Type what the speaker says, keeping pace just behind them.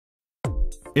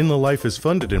In the Life is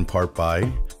funded in part by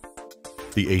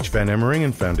the H. Van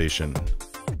Emmeringen Foundation,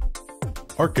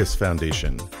 Arcus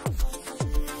Foundation,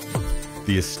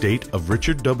 the estate of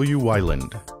Richard W.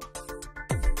 Weiland,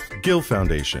 Gill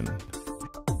Foundation,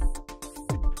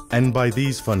 and by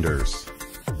these funders,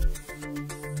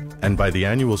 and by the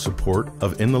annual support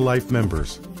of In the Life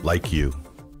members like you.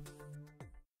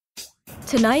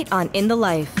 Tonight on In the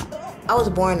Life. I was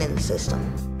born in the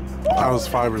system. I was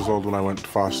 5 years old when I went to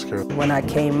foster care. When I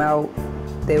came out,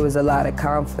 there was a lot of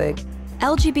conflict.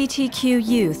 LGBTQ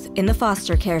youth in the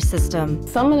foster care system.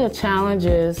 Some of the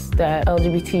challenges that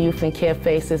LGBT youth in care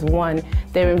face is, one,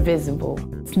 they're invisible.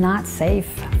 It's not safe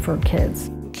for kids.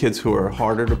 Kids who are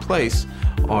harder to place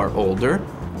are older,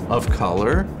 of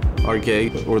color, are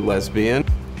gay or lesbian.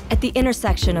 At the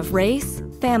intersection of race,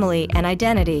 family, and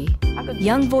identity,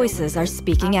 young voices are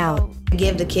speaking out.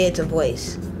 Give the kids a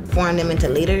voice, form them into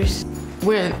leaders.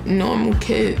 We're normal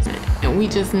kids, and we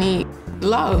just need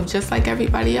love, just like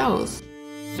everybody else.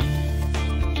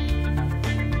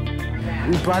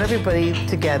 We brought everybody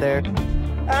together.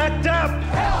 Act up!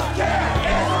 Healthcare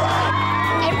is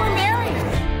right! And we're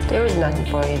married. There was nothing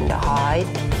for him to hide.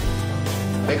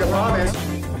 Make a promise.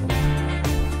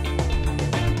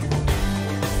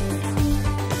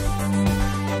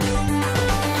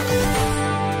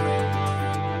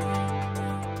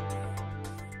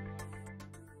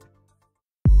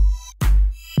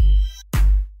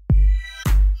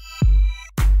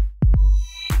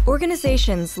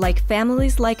 Organizations like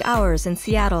Families Like Ours in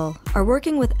Seattle are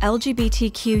working with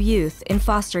LGBTQ youth in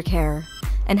foster care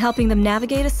and helping them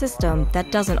navigate a system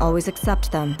that doesn't always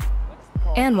accept them.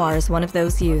 Anwar is one of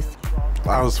those youth.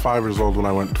 I was 5 years old when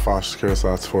I went to foster care, so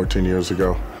that's 14 years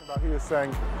ago. He was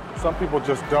saying some people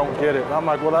just don't get it. And I'm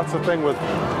like, well, that's the thing with,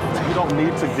 you don't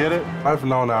need to get it. I've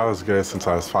known I was gay since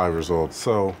I was 5 years old.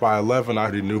 So by 11, I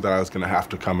already knew that I was going to have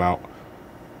to come out,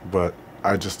 but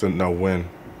I just didn't know when.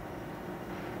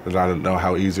 And I didn't know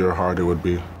how easy or hard it would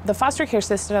be. The foster care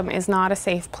system is not a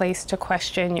safe place to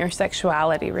question your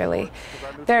sexuality, really.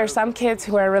 There are some kids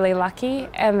who are really lucky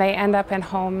and they end up in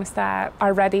homes that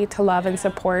are ready to love and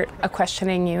support a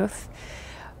questioning youth.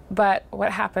 But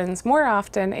what happens more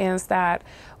often is that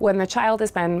when the child has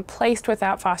been placed with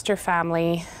that foster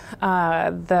family,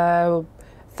 the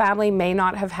family may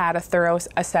not have had a thorough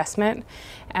assessment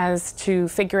as to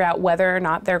figure out whether or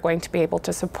not they're going to be able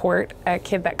to support a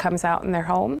kid that comes out in their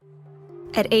home.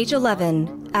 At age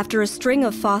 11, after a string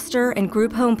of foster and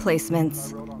group home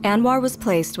placements, Anwar was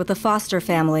placed with a foster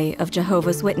family of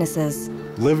Jehovah's Witnesses.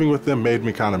 Living with them made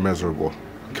me kind of miserable.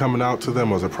 Coming out to them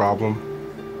was a problem.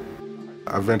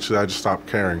 Eventually, I just stopped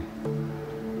caring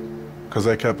because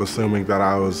they kept assuming that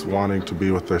I was wanting to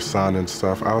be with their son and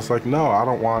stuff. I was like, no,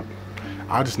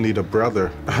 I just need a brother.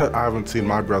 I haven't seen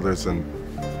my brothers in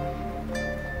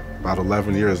about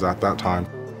 11 years at that time.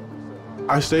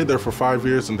 I stayed there for 5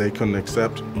 years and they couldn't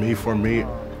accept me for me.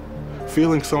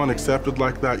 Feeling so unaccepted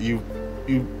like that,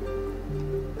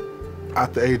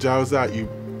 at the age I was at, you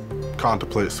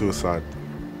contemplate suicide.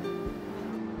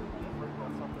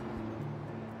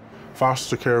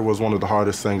 Foster care was one of the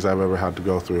hardest things I've ever had to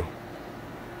go through.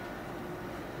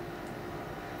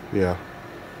 Yeah.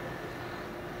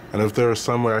 And if there was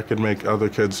some way I could make other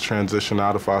kids transition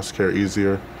out of foster care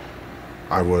easier,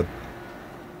 I would.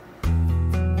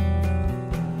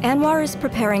 Anwar is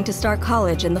preparing to start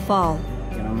college in the fall.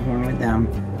 Get on the horn with them.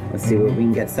 Let's see what we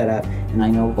can get set up. And I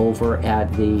know over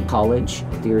at the college,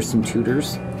 there's some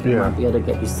tutors. Yeah. Might be able to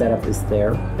get you set up as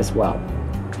there as well.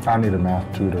 I need a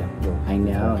math tutor. I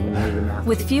know, you need a math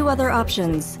With few other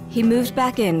options, he moved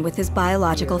back in with his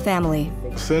biological family.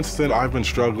 Since then, I've been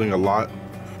struggling a lot,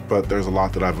 but there's a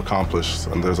lot that I've accomplished,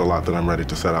 and there's a lot that I'm ready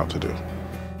to set out to do.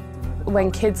 When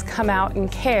kids come out in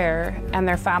care and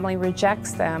their family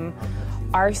rejects them,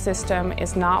 our system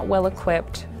is not well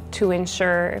equipped to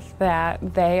ensure that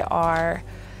they are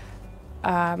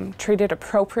treated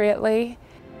appropriately.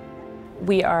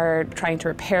 We are trying to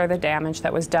repair the damage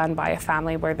that was done by a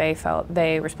family where they felt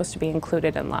they were supposed to be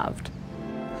included and loved.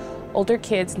 Older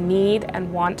kids need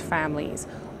and want families.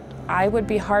 I would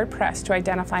be hard-pressed to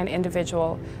identify an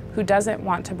individual who doesn't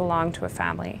want to belong to a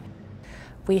family.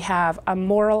 We have a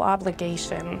moral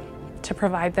obligation to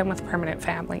provide them with permanent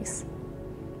families.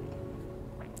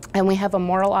 And we have a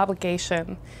moral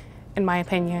obligation, in my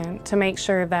opinion, to make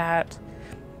sure that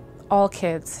all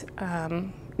kids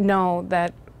know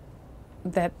that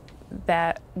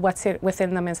what's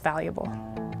within them is valuable.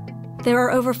 There are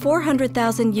over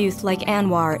 400,000 youth like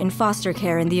Anwar in foster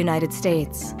care in the United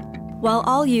States. While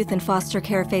all youth in foster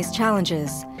care face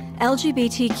challenges,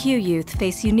 LGBTQ youth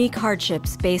face unique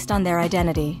hardships based on their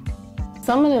identity.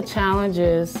 Some of the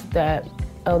challenges that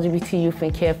LGBT youth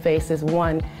in care faces,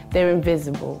 one, they're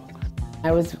invisible.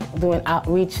 I was doing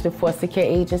outreach to foster care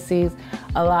agencies.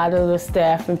 A lot of the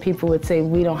staff and people would say,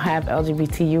 we don't have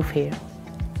LGBT youth here.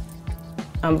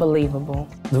 Unbelievable.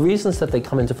 The reasons that they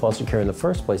come into foster care in the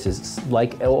first place is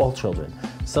like all children.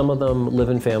 Some of them live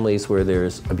in families where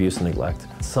there's abuse and neglect.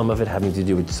 Some of it having to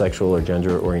do with sexual or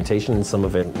gender orientation, and some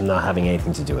of it not having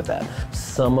anything to do with that.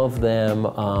 Some of them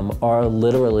are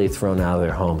literally thrown out of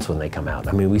their homes when they come out.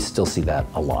 I mean, we still see that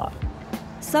a lot.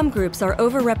 Some groups are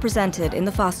overrepresented in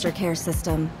the foster care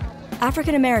system.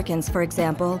 African Americans, for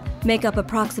example, make up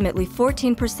approximately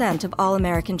 14% of all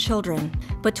American children,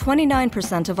 but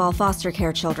 29% of all foster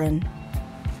care children.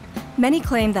 Many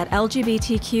claim that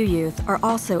LGBTQ youth are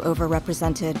also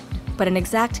overrepresented, but an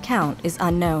exact count is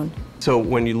unknown. So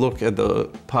when you look at the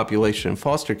population in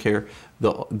foster care,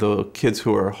 the kids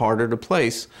who are harder to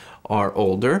place are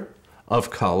older,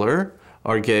 of color,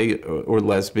 are gay or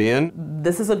lesbian.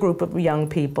 This is a group of young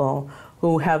people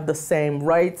who have the same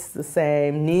rights, the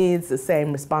same needs, the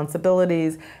same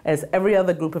responsibilities as every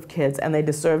other group of kids, and they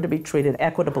deserve to be treated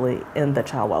equitably in the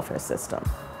child welfare system.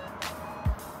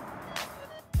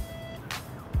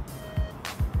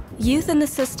 Youth in the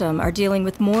system are dealing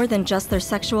with more than just their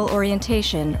sexual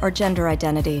orientation or gender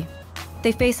identity.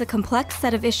 They face a complex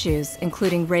set of issues,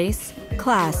 including race,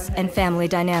 class, and family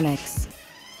dynamics.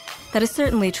 That is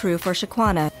certainly true for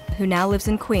Shaquana, who now lives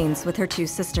in Queens with her two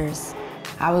sisters.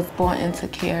 I was born into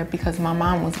care because my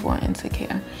mom was born into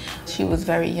care. She was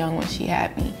very young when she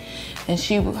had me, and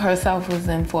she herself was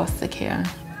in foster care.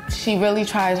 She really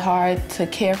tried hard to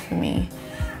care for me,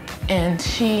 and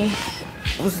she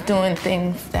was doing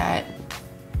things that,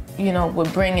 you know,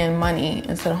 would bring in money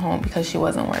into the home because she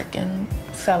wasn't working,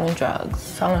 selling drugs,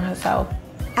 selling herself.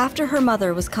 After her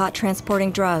mother was caught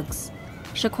transporting drugs,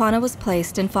 Shaquana was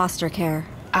placed in foster care.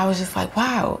 I was just like,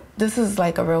 wow, this is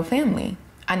like a real family.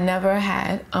 I never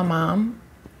had a mom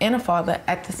and a father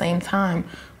at the same time,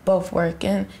 both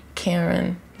working,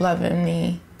 caring, loving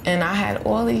me. And I had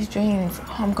all these dreams.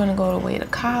 Oh, I'm gonna go away to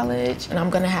college and I'm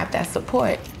gonna have that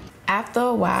support. After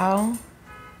a while,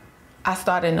 I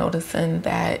started noticing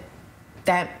that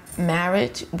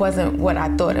marriage wasn't what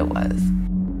I thought it was.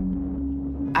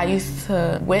 I used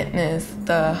to witness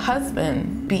the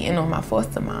husband beating on my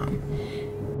foster mom.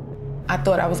 I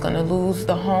thought I was gonna lose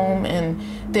the home and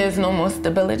there's no more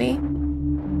stability.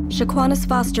 Shaquana's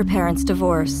foster parents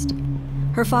divorced.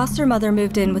 Her foster mother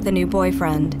moved in with a new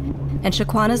boyfriend, and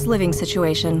Shaquana's living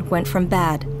situation went from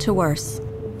bad to worse.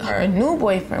 Her new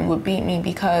boyfriend would beat me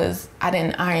because I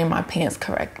didn't iron my pants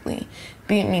correctly,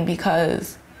 beat me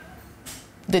because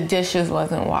the dishes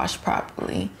wasn't washed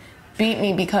properly, beat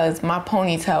me because my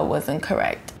ponytail wasn't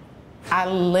correct. I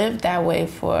lived that way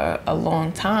for a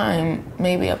long time,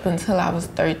 maybe up until I was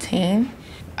 13.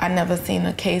 I never seen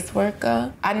a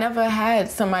caseworker. I never had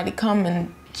somebody come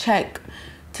and check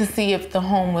to see if the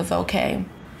home was okay.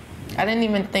 I didn't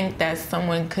even think that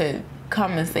someone could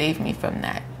come and save me from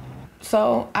that.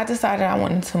 So I decided I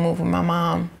wanted to move with my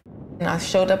mom. And I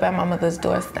showed up at my mother's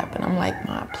doorstep and I'm like,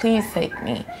 Mom, please take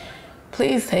me.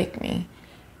 Please take me.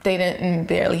 They didn't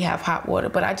barely have hot water,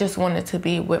 but I just wanted to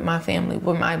be with my family,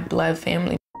 with my blood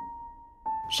family.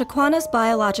 Shaquana's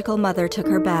biological mother took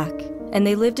her back, and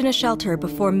they lived in a shelter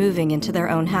before moving into their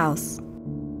own house.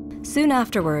 Soon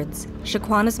afterwards,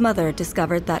 Shaquana's mother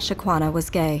discovered that Shaquana was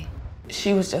gay.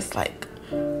 She was just like,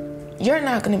 you're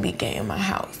not gonna be gay in my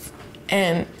house.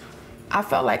 And I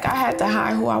felt like I had to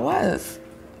hide who I was,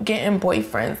 getting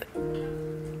boyfriends.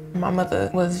 My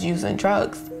mother was using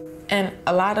drugs. And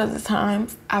a lot of the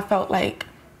times, I felt like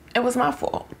it was my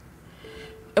fault.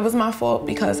 It was my fault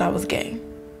because I was gay.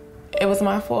 It was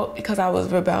my fault because I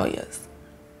was rebellious.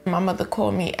 My mother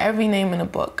called me every name in the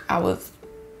book. I was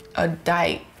a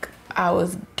dyke, I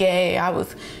was gay, I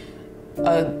was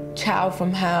a child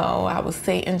from hell, I was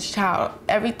Satan's child,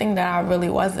 everything that I really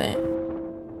wasn't.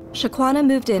 Shaquana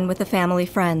moved in with a family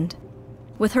friend.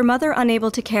 With her mother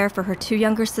unable to care for her two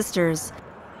younger sisters,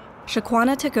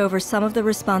 Shaquana took over some of the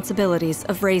responsibilities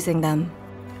of raising them.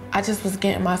 I just was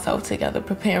getting myself together,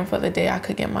 preparing for the day I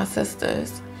could get my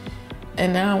sisters.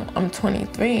 And now I'm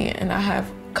 23 and I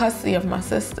have custody of my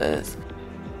sisters.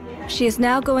 She is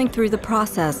now going through the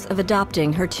process of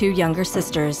adopting her two younger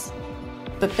sisters.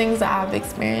 The things that I've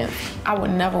experienced, I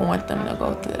would never want them to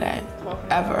go through that,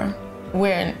 ever.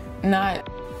 We're not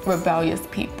rebellious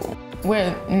people.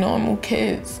 We're normal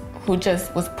kids who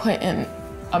just was put in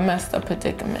a messed up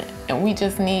predicament. And we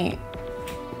just need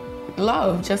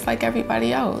love, just like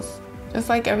everybody else. Just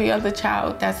like every other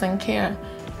child that's in care.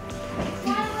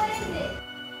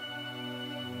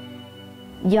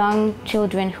 Young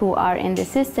children who are in the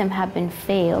system have been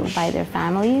failed by their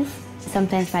families.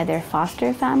 sometimes by their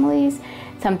foster families,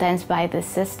 sometimes by the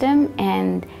system,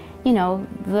 and you know,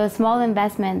 the small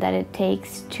investment that it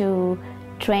takes to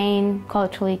train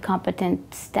culturally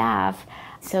competent staff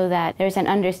so that there's an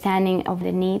understanding of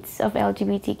the needs of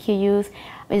LGBTQ youth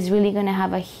is really going to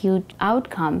have a huge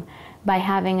outcome by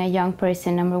having a young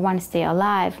person, number one, stay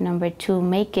alive, number two,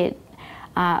 make it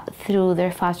through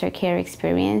their foster care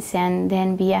experience, and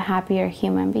then be a happier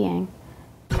human being.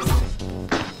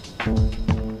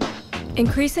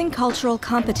 Increasing cultural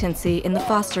competency in the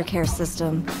foster care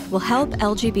system will help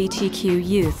LGBTQ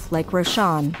youth like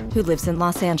Roshan, who lives in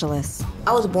Los Angeles.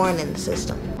 I was born in the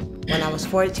system. When I was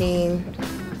 14,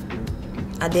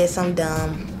 I did something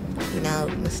dumb, you know,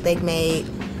 mistake made.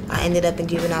 I ended up in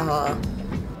juvenile hall.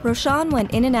 Roshan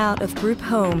went in and out of group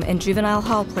home and juvenile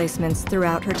hall placements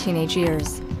throughout her teenage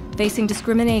years, facing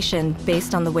discrimination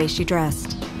based on the way she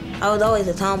dressed. I was always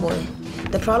a tomboy.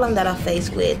 The problem that I face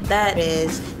with that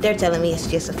is they're telling me it's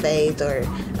just a phase, or,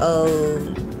 oh,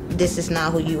 this is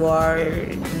not who you are,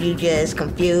 you just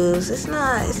confused. It's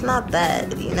not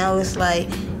that, you know, it's like,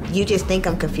 you just think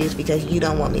I'm confused because you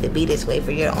don't want me to be this way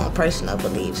for your own personal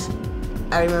beliefs.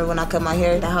 I remember when I cut my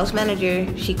hair, the house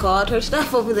manager, she called her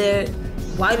stuff over there.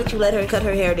 Why did you let her cut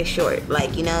her hair this short?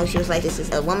 Like, you know, she was like, this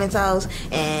is a woman's house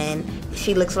and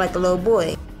she looks like a little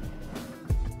boy.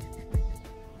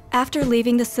 After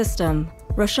leaving the system,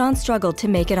 Roshan struggled to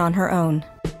make it on her own.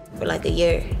 For like a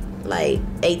year, like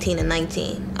 18 and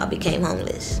 19, I became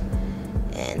homeless.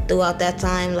 And throughout that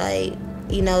time, like,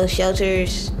 you know,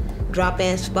 shelters,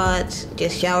 drop-in spots,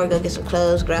 just shower, go get some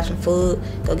clothes, grab some food,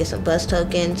 go get some bus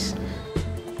tokens.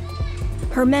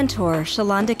 Her mentor,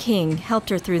 Shalonda King, helped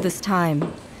her through this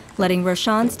time, letting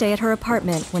Roshan stay at her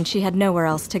apartment when she had nowhere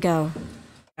else to go.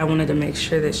 I wanted to make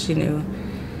sure that she knew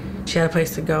she had a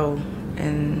place to go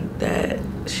and that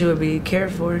she would be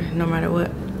cared for no matter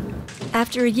what.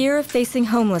 After a year of facing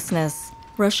homelessness,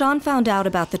 Roshan found out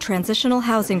about the transitional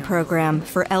housing program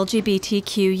for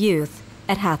LGBTQ youth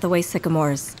at Hathaway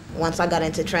Sycamores. Once I got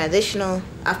into transitional,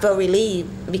 I felt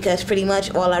relieved because pretty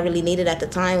much all I really needed at the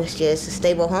time was just a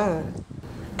stable home.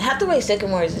 Hathaway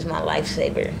Sycamores is my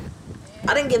lifesaver.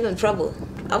 I didn't give them trouble.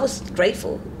 I was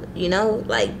grateful, you know,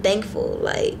 like thankful.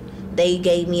 Like they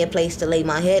gave me a place to lay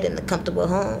my head in a comfortable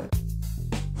home.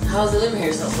 How's the living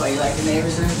here so far? You like the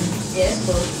neighbors and everything? Yeah,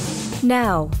 it's cool.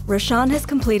 Now, Roshan has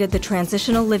completed the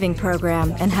transitional living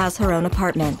program and has her own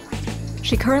apartment.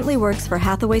 She currently works for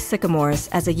Hathaway Sycamores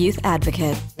as a youth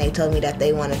advocate. They told me that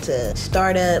they wanted to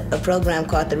start up a program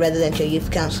called the Residential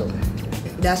Youth Council.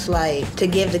 That's like to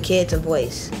give the kids a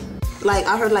voice. Like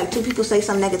I heard like 2 people say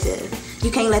something negative.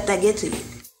 You can't let that get to you.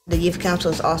 The youth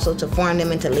council is also to form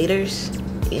them into leaders,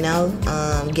 you know,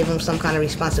 give them some kind of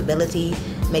responsibility,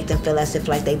 make them feel as if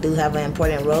like they do have an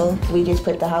important role. We just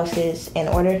put the houses in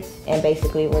order, and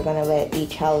basically we're gonna let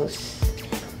each house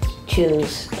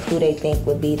choose who they think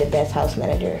would be the best house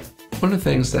manager. One of the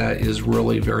things that is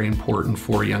really very important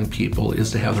for young people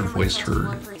is to have their voice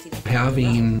heard.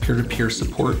 Having peer-to-peer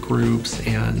support groups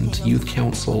and youth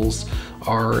councils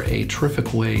are a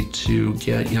terrific way to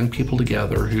get young people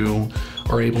together who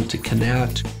are able to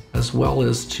connect, as well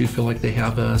as to feel like they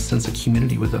have a sense of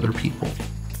community with other people.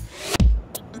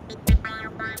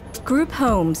 Group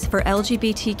homes for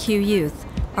LGBTQ youth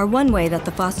are one way that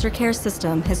the foster care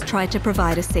system has tried to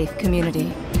provide a safe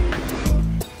community.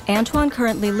 Antoine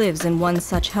currently lives in one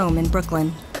such home in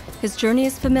Brooklyn. His journey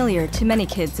is familiar to many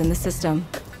kids in the system.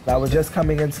 I was just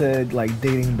coming into like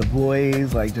dating the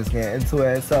boys, like just getting into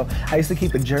it. So I used to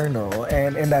keep a journal,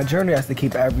 and in that journal I used to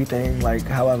keep everything, like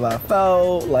however I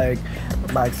felt, like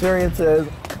my experiences.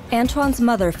 Antoine's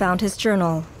mother found his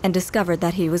journal and discovered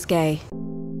that he was gay.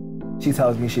 She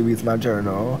tells me she reads my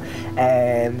journal,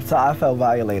 and so I felt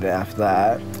violated after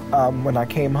that. When I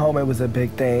came home, it was a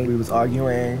big thing. We was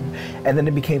arguing, and then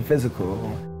it became physical.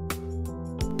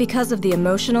 Because of the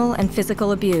emotional and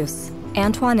physical abuse,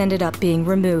 Antoine ended up being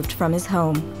removed from his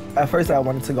home. At first, I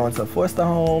wanted to go into a foster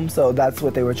home, so that's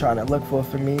what they were trying to look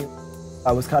for me.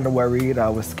 I was kind of worried, I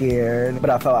was scared, but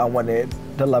I felt I wanted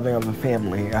the loving of a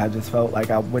family. I just felt like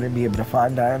I wouldn't be able to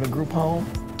find that in a group home.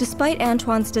 Despite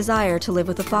Antoine's desire to live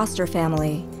with a foster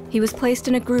family, he was placed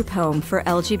in a group home for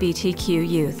LGBTQ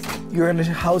youth. You're in a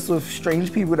house with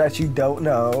strange people that you don't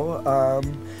know.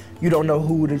 You don't know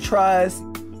who to trust.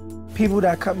 People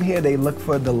that come here, they look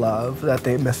for the love that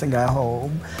they're missing at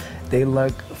home. They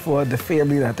look for the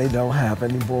family that they don't have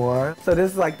anymore. So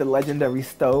this is like the legendary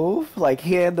stove. Like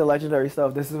here, the legendary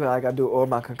stove, this is where I do all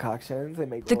my concoctions. And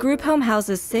make the group home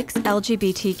houses 6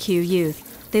 LGBTQ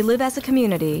youth. They live as a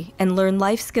community and learn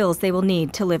life skills they will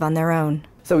need to live on their own.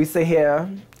 So we sit here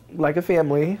like a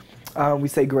family, We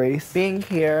say grace. Being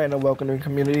here in a welcoming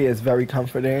community is very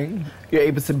comforting. You're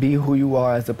able to be who you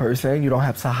are as a person. You don't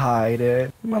have to hide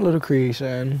it. My little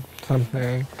creation,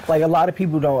 something. Like, a lot of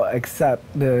people don't accept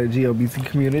the GLBT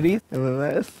community.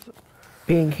 And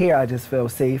being here, I just feel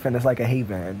safe, and it's like a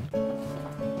haven.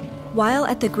 While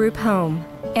at the group home,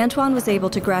 Antoine was able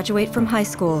to graduate from high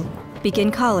school,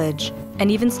 begin college, and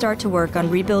even start to work on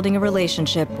rebuilding a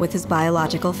relationship with his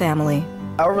biological family.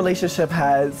 Our relationship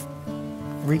has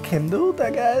rekindled,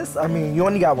 I guess. I mean, you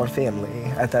only got one family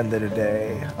at the end of the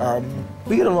day.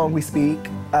 We get along, we speak.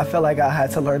 I feel like I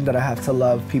had to learn that I have to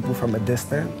love people from a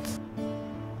distance.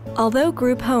 Although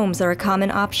group homes are a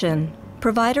common option,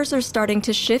 providers are starting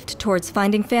to shift towards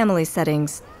finding family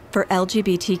settings for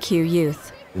LGBTQ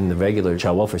youth. In the regular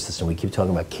child welfare system, we keep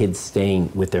talking about kids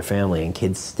staying with their family and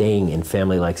kids staying in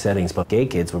family-like settings, but gay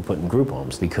kids were put in group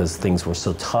homes because things were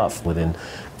so tough within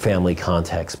family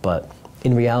context. But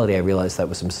in reality, I realized that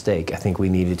was a mistake. I think we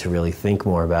needed to really think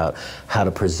more about how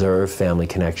to preserve family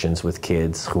connections with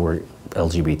kids who are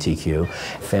LGBTQ.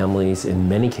 Families, in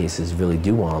many cases, really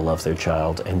do want to love their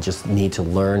child and just need to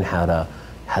learn how to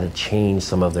change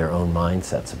some of their own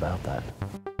mindsets about that.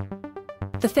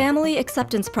 The Family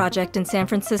Acceptance Project in San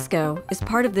Francisco is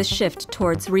part of this shift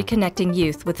towards reconnecting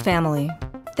youth with family.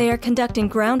 They are conducting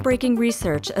groundbreaking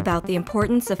research about the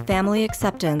importance of family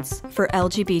acceptance for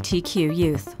LGBTQ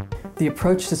youth. The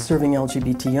approach to serving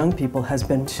LGBT young people has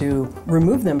been to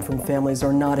remove them from families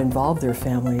or not involve their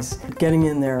families. Getting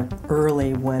in there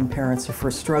early when parents are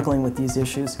first struggling with these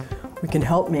issues, we can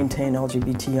help maintain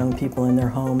LGBT young people in their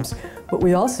homes, but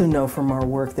we also know from our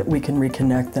work that we can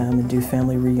reconnect them and do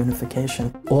family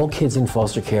reunification. All kids in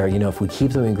foster care, you know, if we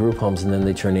keep them in group homes and then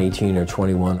they turn 18 or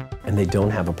 21 and they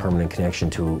don't have a permanent connection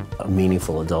to a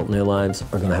meaningful adult in their lives,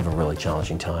 are going to have a really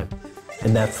challenging time.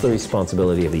 And that's the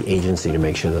responsibility of the agency to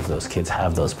make sure that those kids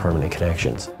have those permanent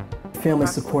connections. Family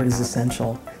support is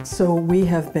essential. So we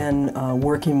have been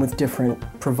working with different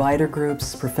provider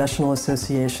groups, professional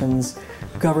associations,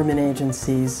 government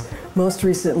agencies. Most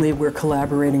recently, we're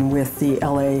collaborating with the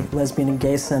LA Lesbian and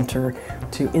Gay Center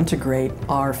to integrate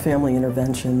our family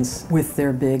interventions with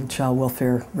their big child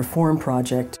welfare reform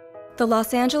project. The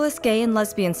Los Angeles Gay and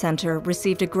Lesbian Center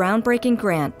received a groundbreaking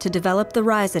grant to develop the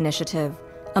RISE initiative,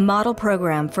 a model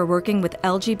program for working with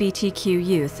LGBTQ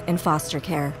youth in foster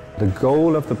care. The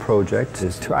goal of the project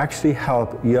is to actually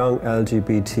help young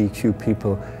LGBTQ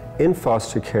people in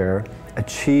foster care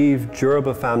achieve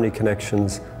durable family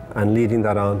connections and leading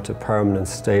that on to permanent,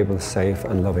 stable, safe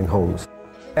and loving homes.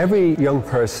 Every young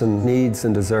person needs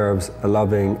and deserves a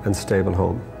loving and stable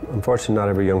home. Unfortunately, not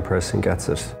every young person gets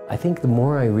it. I think the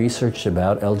more I researched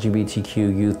about LGBTQ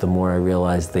youth, the more I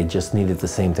realized they just needed the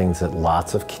same things that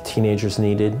lots of teenagers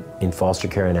needed in foster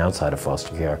care and outside of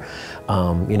foster care.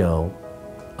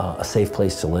 A safe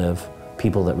place to live,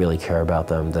 people that really care about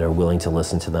them, that are willing to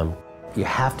listen to them. You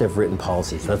have to have written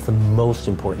policies. That's the most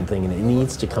important thing, and it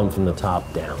needs to come from the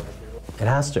top down. It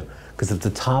has to, because if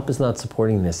the top is not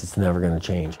supporting this, it's never going to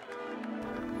change.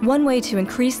 One way to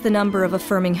increase the number of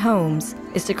affirming homes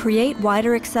is to create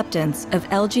wider acceptance of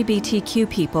LGBTQ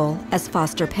people as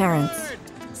foster parents.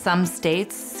 Some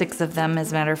states, 6 of them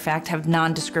as a matter of fact, have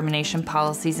non-discrimination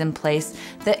policies in place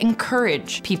that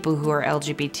encourage people who are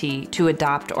LGBT to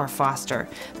adopt or foster.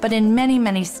 But in many,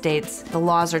 many states, the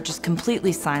laws are just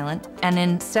completely silent, and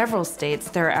in several states,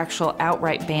 there are actual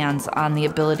outright bans on the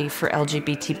ability for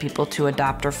LGBT people to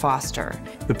adopt or foster.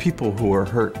 The people who are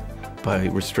hurt by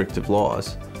restrictive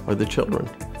laws are the children.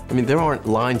 I mean, there aren't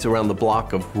lines around the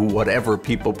block of whatever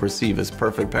people perceive as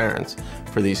perfect parents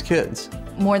for these kids.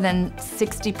 More than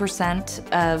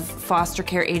 60% of foster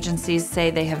care agencies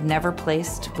say they have never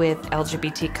placed with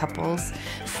LGBT couples.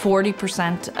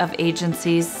 40% of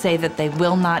agencies say that they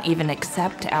will not even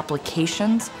accept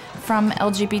applications from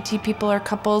LGBT people or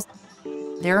couples.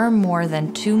 There are more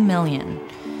than 2 million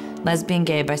lesbian,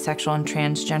 gay, bisexual, and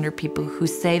transgender people who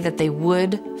say that they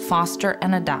would foster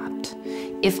and adopt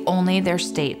if only their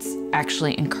states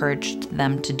actually encouraged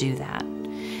them to do that.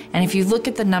 And if you look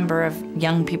at the number of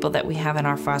young people that we have in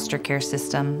our foster care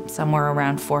system, somewhere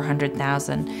around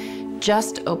 400,000,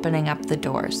 just opening up the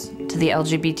doors to the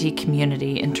LGBT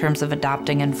community in terms of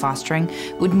adopting and fostering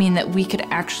would mean that we could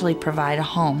actually provide a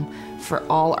home for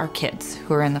all our kids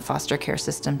who are in the foster care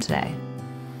system today.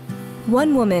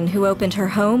 One woman who opened her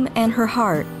home and her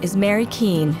heart is Mary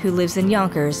Keene, who lives in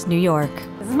Yonkers, New York.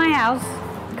 This is my house.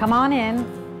 Come on in.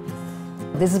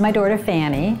 This is my daughter,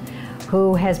 Fanny,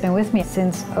 who has been with me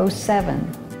since '07.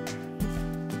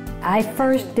 I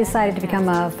first decided to become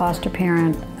a foster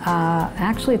parent,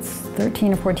 actually it's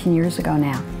 13 or 14 years ago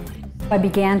now. I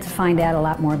began to find out a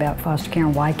lot more about foster care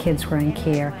and why kids were in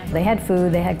care. They had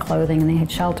food, they had clothing, and they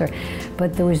had shelter,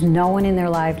 but there was no one in their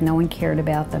life, no one cared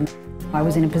about them. I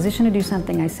was in a position to do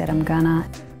something, I said, I'm gonna.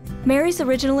 Mary's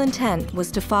original intent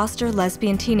was to foster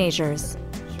lesbian teenagers,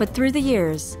 but through the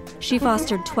years, she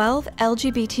fostered 12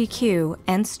 LGBTQ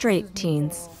and straight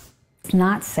teens. It's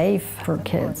not safe for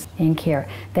kids in care.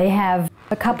 They have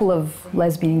a couple of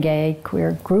lesbian, gay,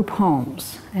 queer group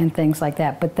homes and things like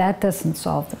that, but that doesn't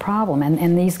solve the problem.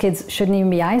 And these kids shouldn't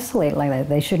even be isolated like that.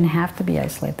 They shouldn't have to be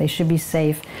isolated. They should be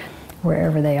safe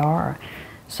wherever they are.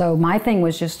 So my thing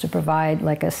was just to provide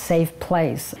like a safe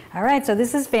place. All right, so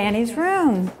this is Fanny's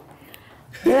room.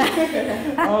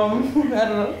 I don't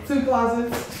know, 2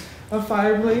 closets, a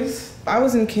fireplace. I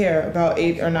was in care about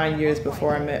 8 or 9 years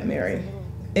before I met Mary.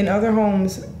 In other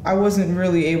homes, I wasn't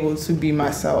really able to be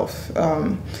myself.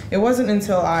 It wasn't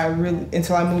until I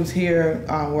moved here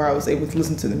where I was able to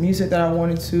listen to the music that I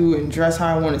wanted to and dress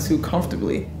how I wanted to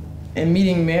comfortably. And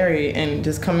meeting Mary and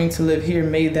just coming to live here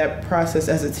made that process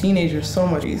as a teenager so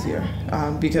much easier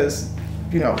because,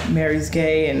 you know, Mary's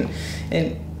gay and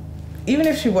even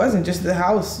if she wasn't, just the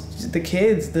house, the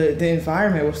kids, the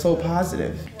environment was so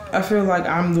positive. I feel like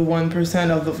I'm the 1%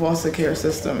 of the foster care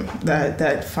system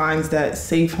that finds that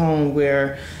safe home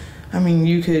where, I mean,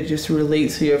 you could just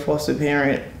relate to your foster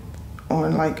parent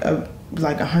on like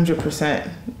 100%.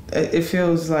 It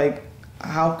feels like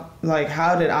how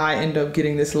did I end up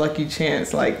getting this lucky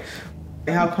chance? Like,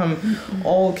 how come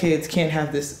all kids can't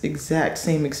have this exact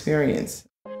same experience?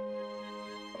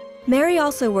 Mary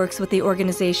also works with the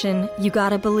organization You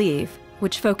Gotta Believe,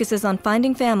 which focuses on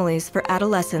finding families for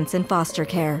adolescents in foster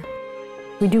care.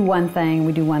 We do one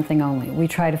thing only. We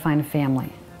try to find a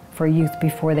family for youth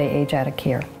before they age out of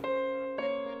care.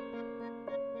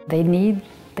 They need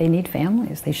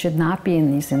families. They should not be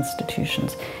in these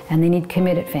institutions. And they need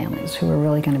committed families who are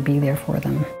really going to be there for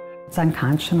them. It's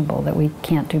unconscionable that we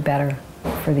can't do better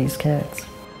for these kids.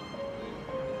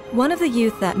 One of the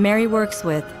youth that Mary works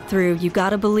with through You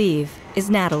Gotta Believe is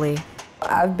Natalie.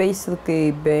 I've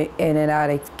basically been in and out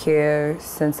of care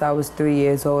since I was 3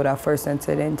 years old. I first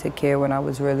entered into care when I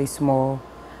was really small.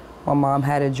 My mom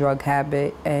had a drug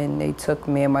habit and they took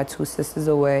me and my 2 sisters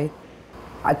away.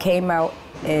 I came out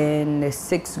in the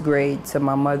 6th grade to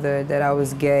my mother that I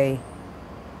was gay.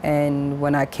 And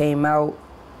when I came out,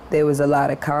 there was a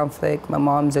lot of conflict. My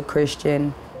mom's a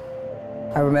Christian.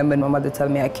 I remember my mother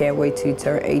telling me, I can't wait till you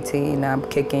turn 18, I'm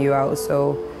kicking you out.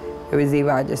 So it was either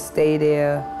I just stay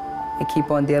there and keep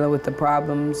on dealing with the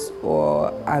problems,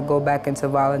 or I go back into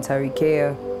voluntary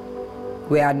care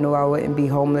where I knew I wouldn't be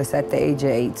homeless at the age of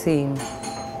 18.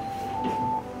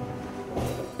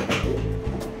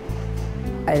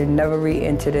 I never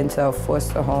re-entered into a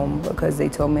foster home because they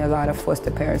told me a lot of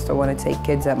foster parents don't want to take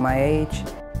kids at my age.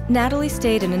 Natalie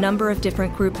stayed in a number of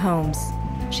different group homes.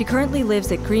 She currently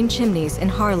lives at Green Chimneys in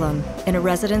Harlem in a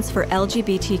residence for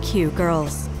LGBTQ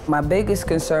girls. My biggest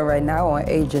concern right now on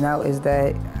aging out is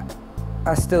that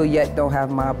I still yet don't have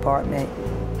my apartment.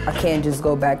 I can't just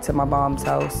go back to my mom's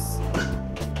house.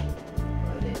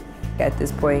 At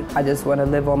this point, I just want to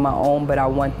live on my own, but I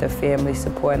want the family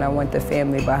support and I want the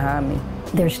family behind me.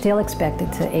 They're still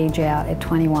expected to age out at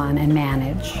 21 and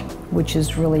manage, which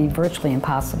is really virtually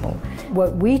impossible.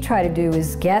 What we try to do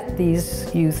is get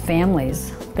these youth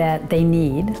families that they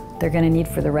need, they're going to need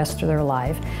for the rest of their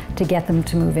life, to get them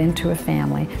to move into a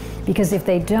family. Because if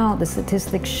they don't, the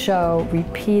statistics show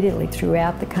repeatedly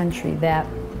throughout the country that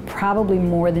probably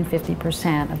more than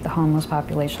 50% of the homeless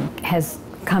population has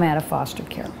come out of foster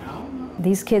care.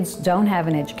 These kids don't have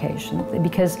an education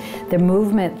because the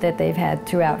movement that they've had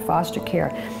throughout foster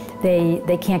care,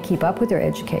 they can't keep up with their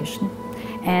education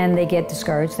and they get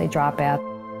discouraged, they drop out.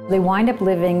 They wind up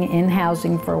living in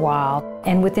housing for a while,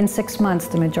 and within 6 months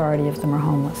the majority of them are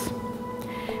homeless.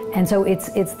 And so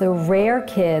it's the rare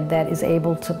kid that is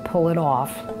able to pull it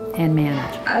off and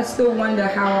manage. I still wonder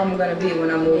how I'm gonna be when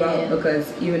I move out,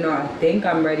 because even though I think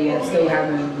I'm ready, I still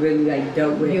haven't really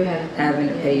dealt with having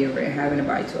to pay your rent, having to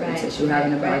buy toilet tissue,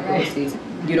 having to buy groceries.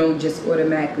 You don't just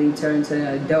automatically turn to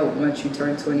an adult once you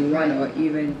turn 21 or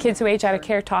even... Kids who age out of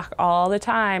care talk all the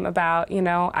time about,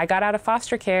 I got out of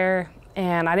foster care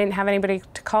and I didn't have anybody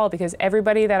to call because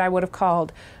everybody that I would have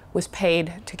called was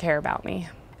paid to care about me.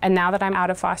 And now that I'm out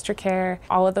of foster care,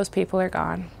 all of those people are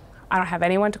gone. I don't have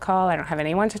anyone to call, I don't have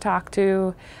anyone to talk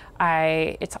to.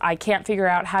 I can't figure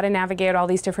out how to navigate all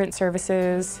these different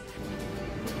services.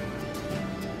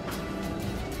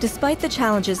 Despite the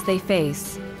challenges they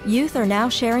face, youth are now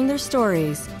sharing their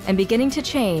stories and beginning to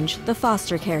change the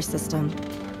foster care system.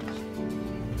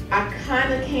 I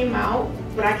kind of came out,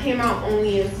 but I came out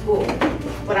only in school.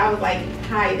 But I was like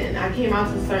hiding. I came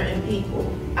out to certain people.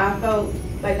 I felt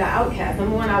like an outcast.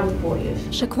 Number one, I was boyish.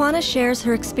 Shaquana shares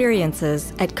her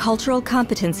experiences at cultural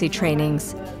competency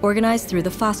trainings organized through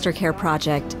the Foster Care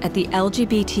Project at the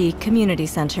LGBT Community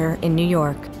Center in New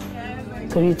York.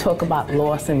 So you talk about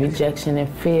loss and rejection and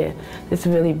fear, it's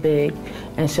really big,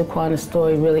 and Shaquana's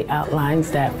story really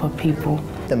outlines that for people.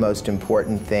 The most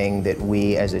important thing that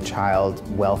we as a child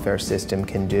welfare system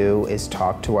can do is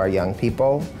talk to our young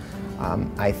people.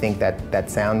 I think that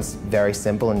sounds very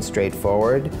simple and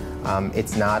straightforward.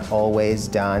 It's not always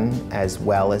done as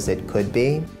well as it could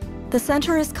be. The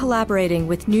center is collaborating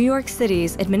with New York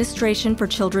City's Administration for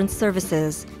Children's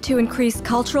Services to increase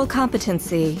cultural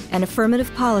competency and affirmative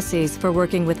policies for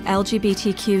working with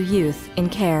LGBTQ youth in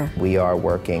care. We are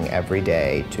working every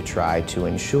day to try to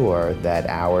ensure that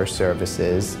our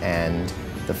services and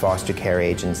the foster care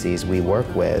agencies we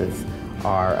work with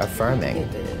are affirming,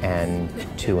 and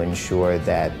to ensure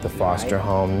that the foster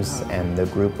homes and the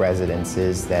group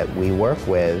residences that we work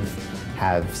with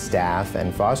have staff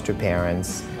and foster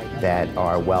parents that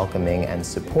are welcoming and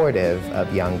supportive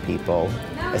of young people,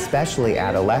 especially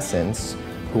adolescents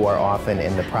who are often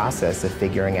in the process of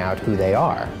figuring out who they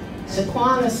are.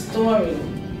 Shaquana's story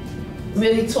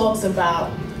really talks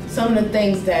about some of the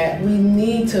things that we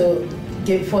need to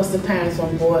get foster parents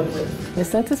on board with. The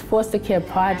Center's Foster Care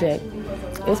Project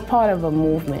is part of a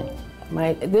movement.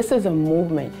 Right? This is a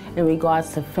movement in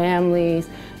regards to families,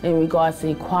 in regards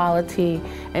to equality,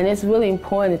 and it's really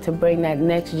important to bring that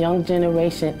next young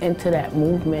generation into that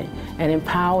movement and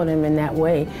empower them in that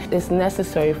way. It's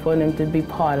necessary for them to be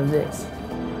part of this.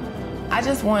 I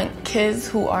just want kids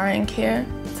who are in care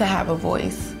to have a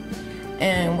voice,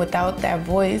 and without that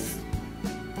voice,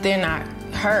 they're not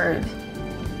heard.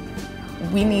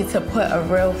 We need to put a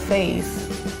real face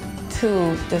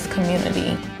to this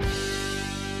community.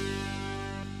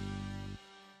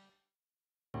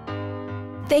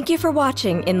 Thank you for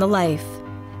watching In the Life.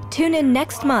 Tune in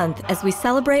next month as we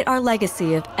celebrate our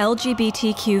legacy of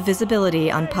LGBTQ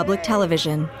visibility on public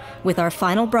television with our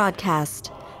final broadcast,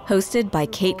 hosted by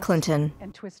Kate Clinton.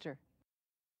 And Twister.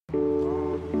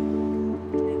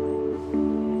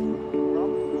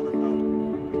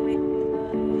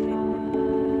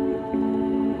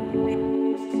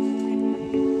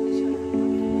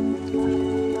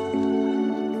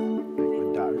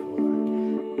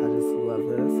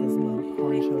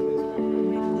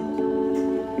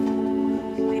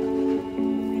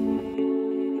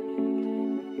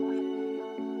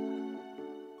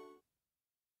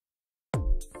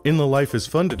 In the Life is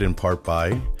funded in part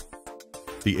by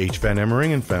the H. Van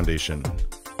Emmeringen Foundation,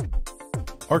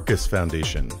 Arcus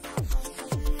Foundation,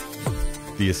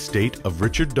 the Estate of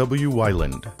Richard W.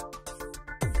 Weiland,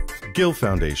 Gill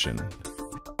Foundation,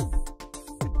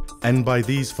 and by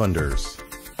these funders,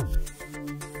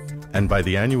 and by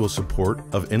the annual support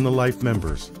of In the Life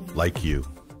members like you.